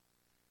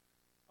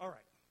 All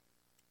right.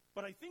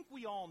 But I think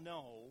we all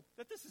know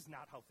that this is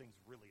not how things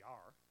really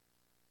are,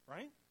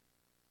 right?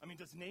 I mean,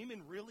 does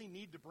Naaman really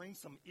need to bring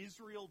some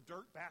Israel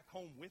dirt back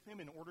home with him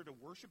in order to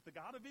worship the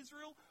God of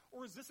Israel?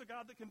 Or is this a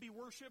God that can be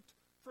worshipped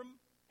from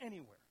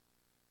anywhere?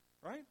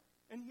 Right?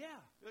 And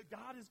yeah,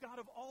 God is God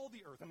of all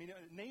the earth. I mean,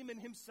 Naaman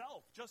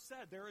himself just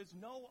said there is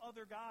no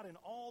other God in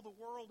all the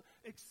world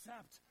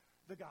except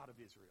the God of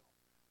Israel.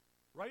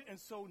 Right? And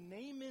so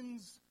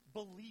Naaman's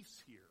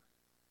beliefs here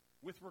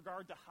with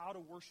regard to how to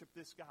worship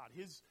this God,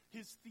 his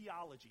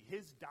theology,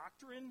 his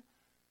doctrine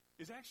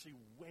is actually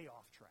way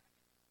off track.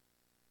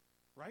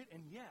 Right?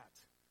 And yet,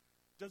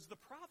 does the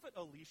prophet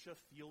Elisha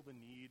feel the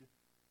need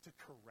to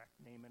correct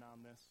Naaman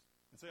on this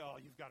and say, oh,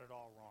 you've got it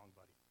all wrong,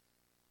 buddy?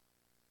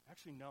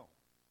 Actually, no.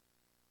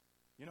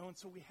 You know, and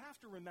so we have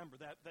to remember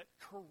that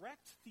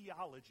correct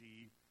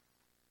theology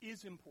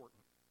is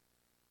important.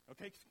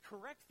 Okay?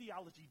 Correct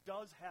theology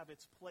does have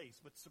its place,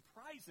 but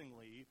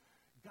surprisingly,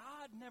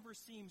 God never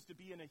seems to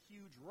be in a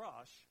huge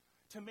rush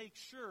to make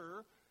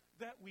sure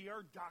that we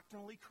are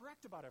doctrinally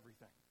correct about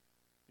everything.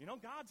 You know,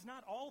 God's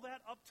not all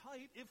that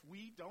uptight if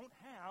we don't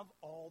have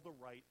all the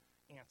right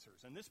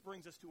answers. And this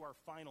brings us to our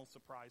final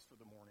surprise for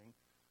the morning.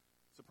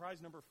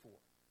 Surprise number 4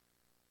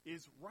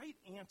 is right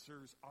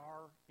answers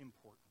are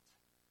important.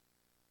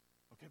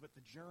 Okay, but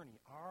the journey,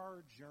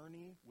 our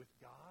journey with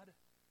God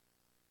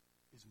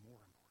is more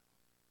important.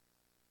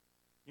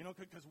 You know,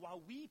 because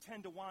while we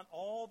tend to want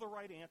all the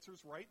right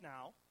answers right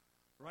now,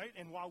 right,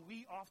 and while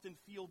we often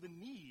feel the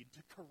need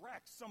to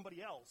correct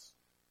somebody else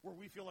where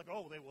we feel like,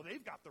 oh,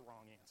 they've got the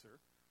wrong answer,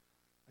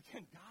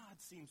 again, God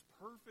seems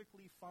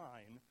perfectly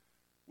fine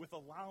with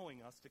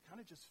allowing us to kind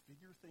of just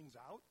figure things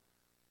out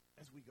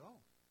as we go.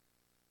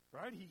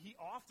 Right? He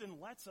often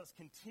lets us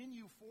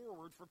continue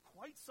forward for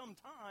quite some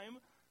time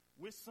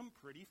with some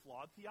pretty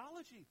flawed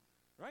theology.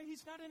 Right?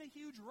 He's not in a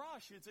huge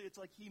rush. It's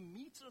like he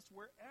meets us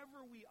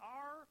wherever we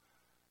are,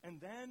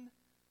 and then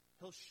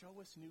he'll show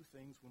us new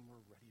things when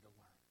we're ready to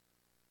learn.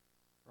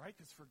 Right?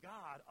 Because for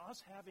God,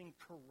 us having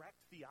correct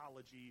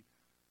theology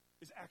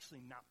is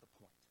actually not the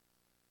point.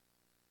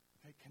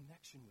 Okay?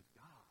 Connection with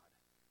God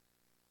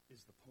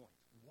is the point.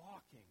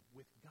 Walking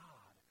with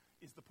God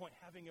is the point.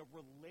 Having a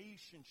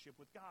relationship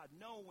with God,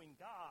 knowing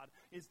God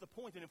is the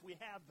point. And if we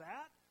have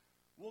that,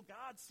 well,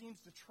 God seems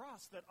to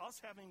trust that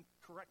us having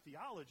correct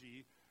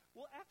theology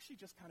will actually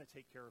just kind of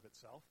take care of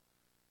itself.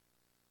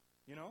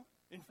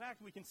 In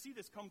fact, we can see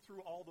this come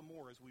through all the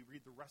more as we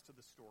read the rest of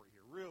the story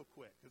here real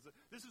quick, because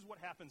this is what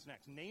happens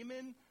next.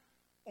 Naaman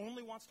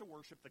only wants to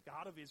worship the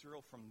God of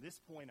Israel from this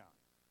point on,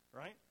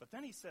 right? But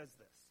then he says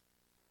this.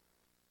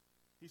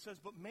 He says,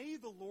 "But may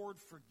the Lord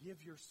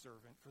forgive your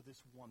servant for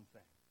this one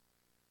thing.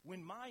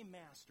 When my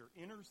master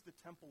enters the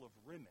temple of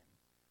Rimmon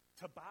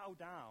to bow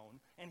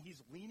down, and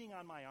he's leaning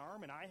on my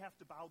arm, and I have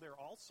to bow there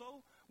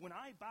also, when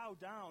I bow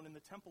down in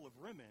the temple of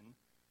Rimmon,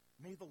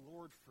 may the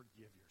Lord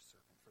forgive your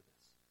servant for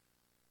this."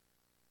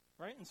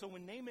 Right? And so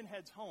when Naaman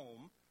heads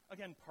home,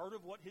 again, part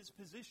of what his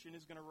position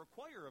is going to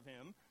require of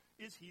him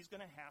is he's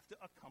going to have to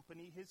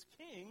accompany his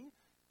king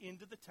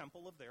into the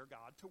temple of their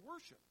God to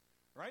worship.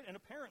 Right? And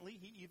apparently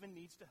he even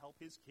needs to help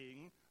his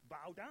king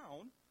bow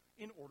down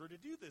in order to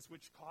do this,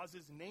 which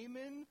causes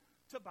Naaman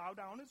to bow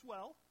down as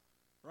well,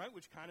 right?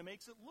 Which kind of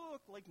makes it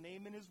look like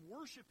Naaman is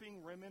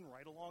worshiping Rimmon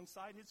right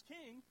alongside his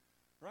king,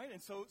 right?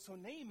 And so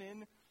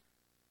Naaman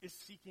is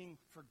seeking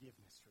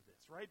forgiveness for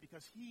this, right?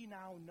 Because he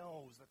now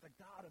knows that the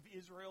God of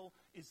Israel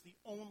is the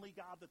only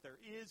God that there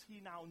is.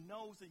 He now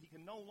knows that he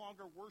can no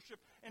longer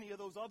worship any of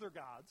those other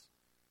gods,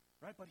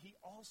 right? But he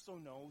also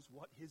knows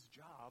what his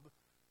job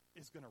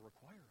is going to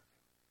require of him.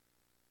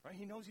 Right?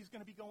 He knows he's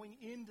going to be going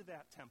into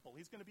that temple.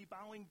 He's going to be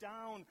bowing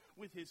down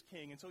with his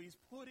king. And so he's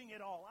putting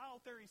it all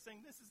out there. He's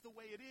saying, this is the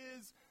way it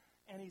is.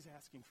 And he's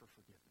asking for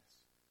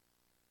forgiveness.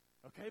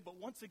 Okay? But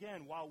once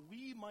again, while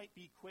we might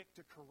be quick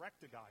to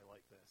correct a guy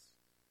like this,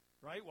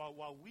 right?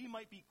 While we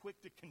might be quick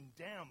to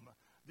condemn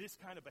this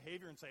kind of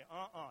behavior and say,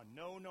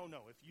 no.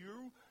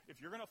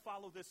 If you're going to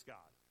follow this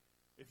God,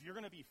 if you're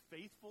going to be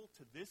faithful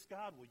to this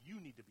God, well,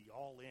 you need to be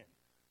all in.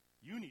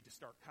 You need to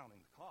start counting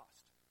the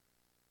cost.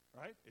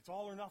 Right? It's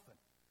all or nothing.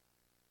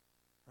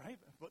 Right?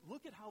 But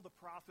look at how the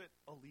prophet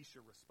Elisha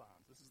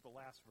responds. This is the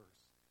last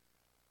verse.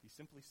 He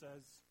simply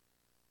says,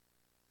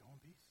 go in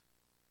peace.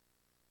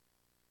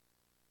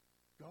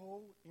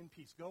 Go in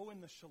peace. Go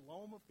in the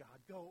shalom of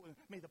God. Go.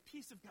 May the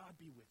peace of God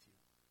be with you.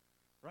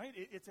 Right?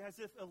 It's as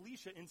if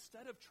Elisha,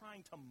 instead of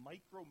trying to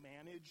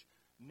micromanage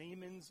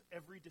Naaman's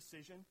every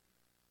decision,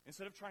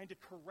 instead of trying to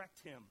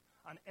correct him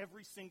on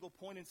every single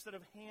point, instead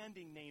of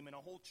handing Naaman a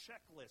whole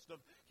checklist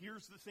of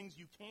here's the things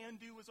you can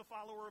do as a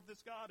follower of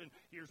this God, and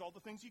here's all the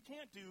things you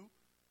can't do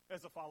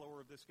as a follower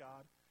of this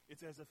God,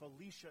 it's as if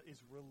Elisha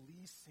is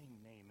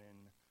releasing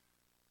Naaman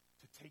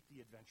to take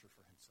the adventure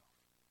for himself.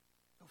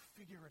 Go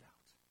figure it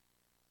out.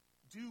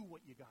 Do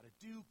what you got to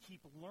do.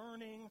 Keep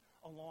learning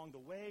along the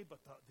way, but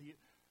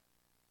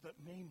the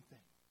main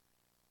thing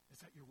is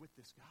that you're with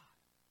this God.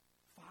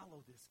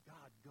 Follow this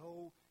God.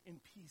 Go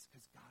in peace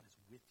because God is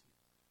with you.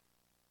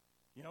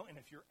 And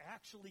if you're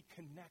actually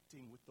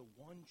connecting with the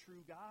one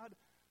true God,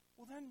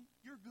 well, then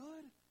you're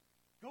good.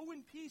 Go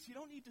in peace. You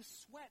don't need to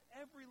sweat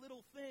every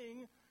little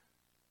thing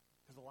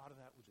because a lot of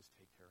that will just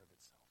take care of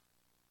itself.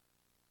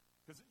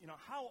 Because,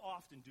 how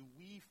often do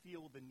we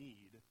feel the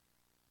need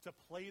to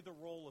play the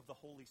role of the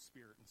Holy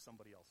Spirit in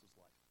somebody else's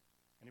life?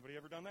 Anybody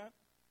ever done that?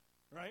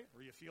 Right?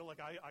 Or you feel like,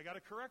 I got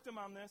to correct them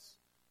on this,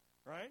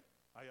 right?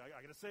 I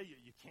got to say,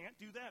 you can't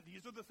do that.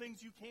 These are the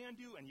things you can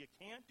do, and you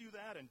can't do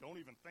that, and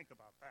don't even think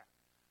about that.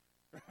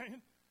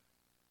 Right?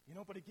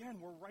 But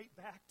again, we're right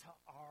back to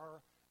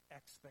our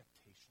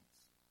expectations.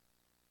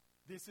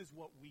 This is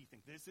what we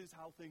think. This is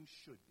how things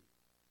should be.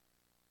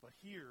 But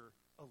here,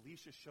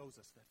 Elisha shows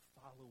us that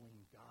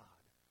following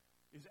God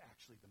is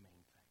actually the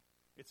main thing.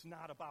 It's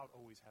not about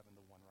always having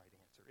the one right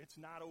answer. It's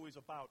not always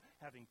about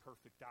having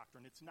perfect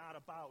doctrine. It's not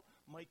about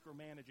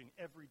micromanaging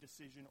every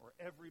decision or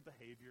every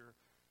behavior,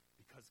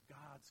 because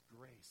God's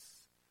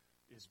grace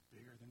is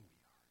bigger than we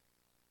are.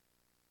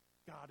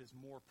 God is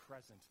more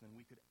present than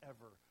we could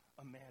ever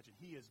imagine.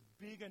 He is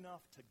big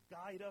enough to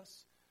guide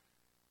us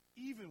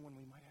even when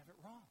we might have it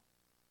wrong.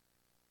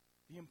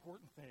 The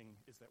important thing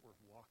is that we're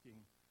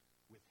walking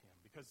with him.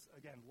 Because,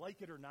 again,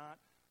 like it or not,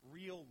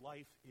 real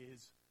life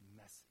is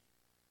messy.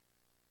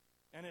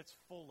 And it's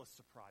full of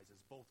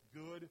surprises, both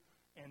good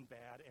and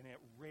bad, and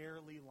it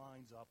rarely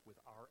lines up with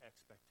our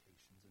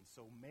expectations. And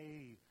so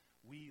may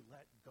we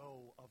let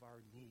go of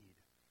our need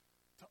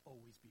to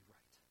always be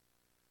right.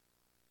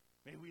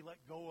 May we let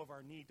go of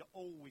our need to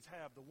always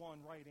have the one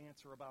right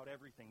answer about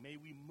everything.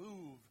 May we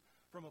move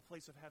from a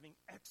place of having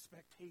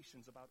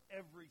expectations about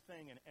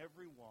everything and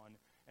everyone,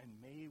 and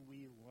may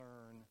we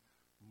learn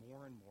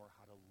more and more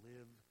how to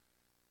live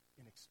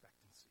in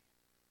expectancy,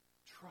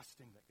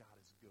 trusting that God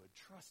is good,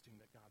 trusting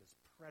that God is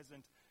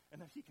present, and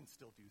that he can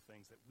still do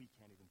things that we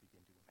can't even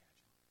begin to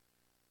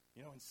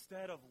imagine.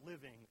 Instead of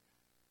living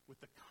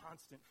with the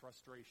constant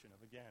frustration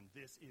of, again,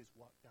 this is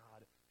what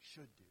God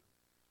should do,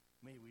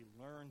 may we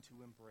learn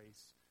to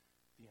embrace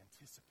the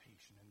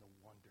anticipation and the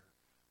wonder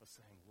of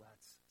saying,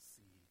 let's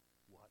see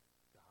what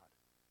God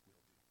will do.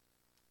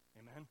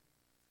 Amen?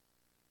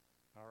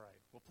 All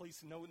right. Well, please,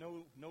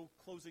 no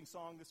closing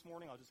song this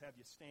morning. I'll just have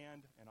you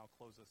stand, and I'll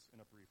close us in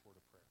a brief word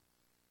of prayer.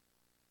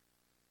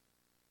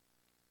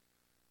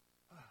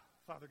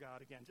 Father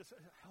God, again, just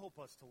help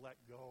us to let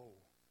go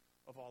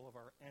of all of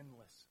our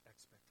endless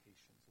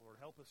expectations. Lord,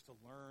 help us to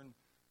learn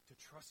to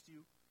trust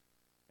you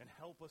And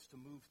help us to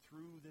move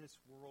through this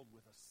world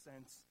with a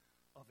sense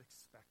of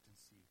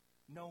expectancy,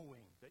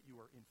 knowing that you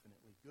are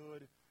infinitely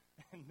good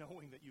and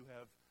knowing that you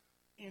have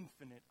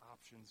infinite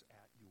options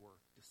at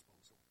your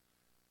disposal.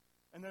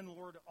 And then,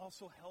 Lord,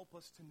 also help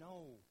us to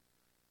know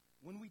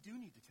when we do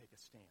need to take a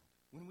stand,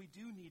 when we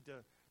do need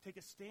to take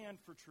a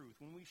stand for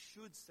truth, when we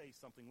should say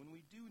something, when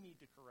we do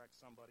need to correct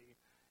somebody,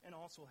 and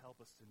also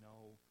help us to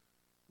know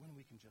when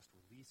we can just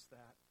release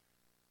that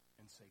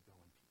and say, go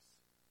in peace.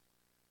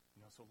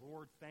 So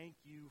Lord, thank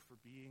you for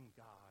being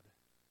God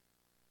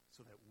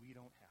so that we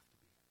don't have to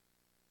be.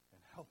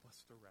 And help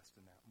us to rest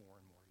in that more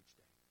and more each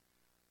day.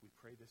 We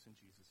pray this in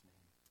Jesus'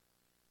 name.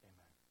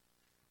 Amen.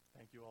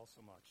 Thank you all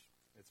so much.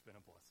 It's been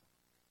a blessing.